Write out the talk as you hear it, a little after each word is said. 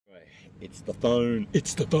It's the phone.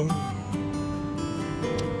 It's the phone.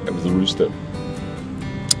 That was the rooster.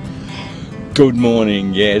 Good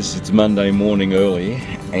morning. Yes, it's Monday morning early,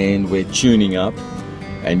 and we're tuning up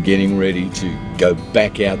and getting ready to go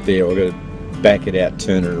back out there. I've got to back it out,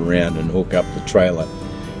 turn it around, and hook up the trailer.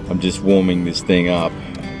 I'm just warming this thing up.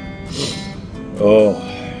 Oh.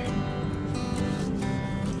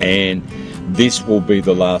 And this will be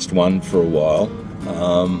the last one for a while.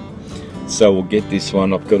 So we'll get this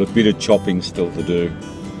one. I've got a bit of chopping still to do,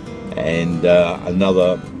 and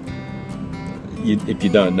another. If you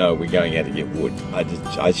don't know, we're going out to get wood.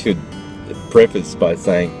 I should preface by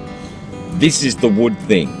saying this is the wood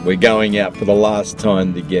thing. We're going out for the last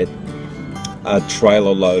time to get a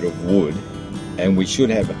trailer load of wood, and we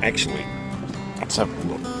should have actually. Let's have a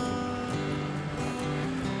look.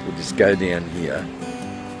 We'll just go down here.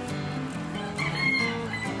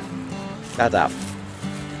 Shut up.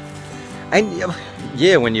 And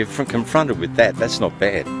yeah, when you're confronted with that, that's not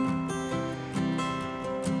bad.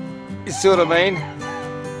 You see what I mean?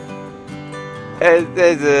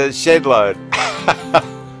 There's a shed load.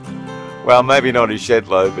 Well, maybe not a shed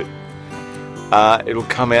load, but it'll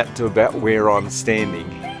come out to about where I'm standing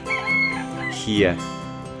here.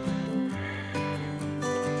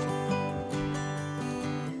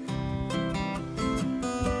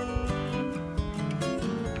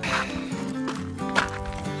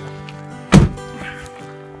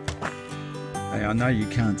 Hey, I know you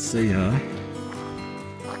can't see her.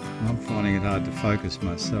 I'm finding it hard to focus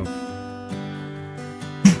myself. So,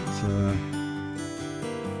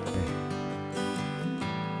 yeah.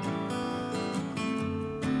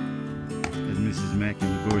 There's Mrs. Mac in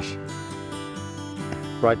the bush.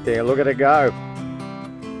 Right there, look at her go.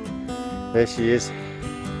 There she is.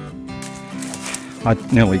 I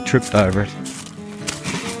nearly tripped over it.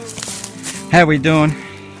 How we doing?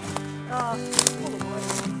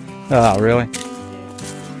 Oh, really?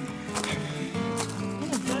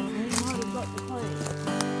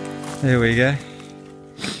 There we go.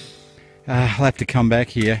 I'll have to come back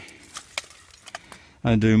here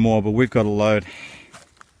and do more, but we've got a load.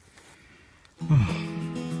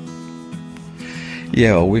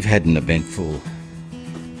 Yeah, well, we've had an eventful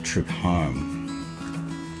trip home.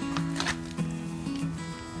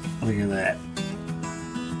 Look at that.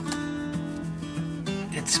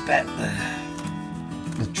 It spat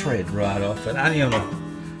the tread right off, and only on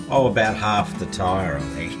about half the tyre, I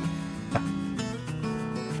think.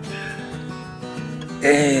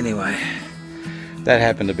 Anyway, that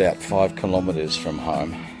happened about 5 kilometres from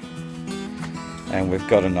home, and we've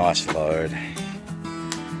got a nice load.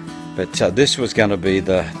 But this was going to be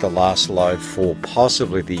the last load for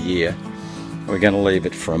possibly the year. We're going to leave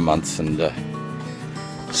it for a month and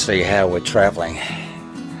see how we're travelling.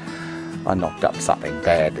 I knocked up something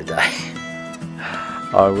bad today.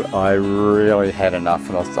 I really had enough,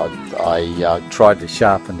 and I tried to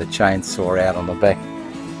sharpen the chainsaw out on the back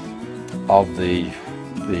of the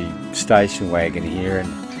station wagon here and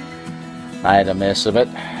made a mess of it.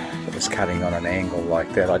 It was cutting on an angle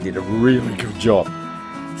like that. I did a really good job.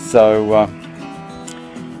 So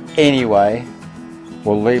anyway,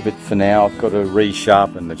 we'll leave it for now. I've got to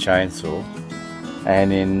resharpen the chainsaw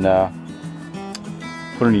and then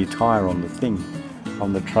put a new tyre on the thing,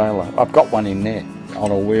 on the trailer. I've got one in there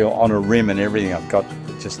on a wheel, on a rim and everything. I've got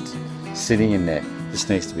just sitting in there. Just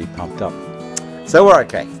needs to be pumped up. So we're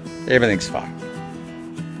okay. Everything's fine.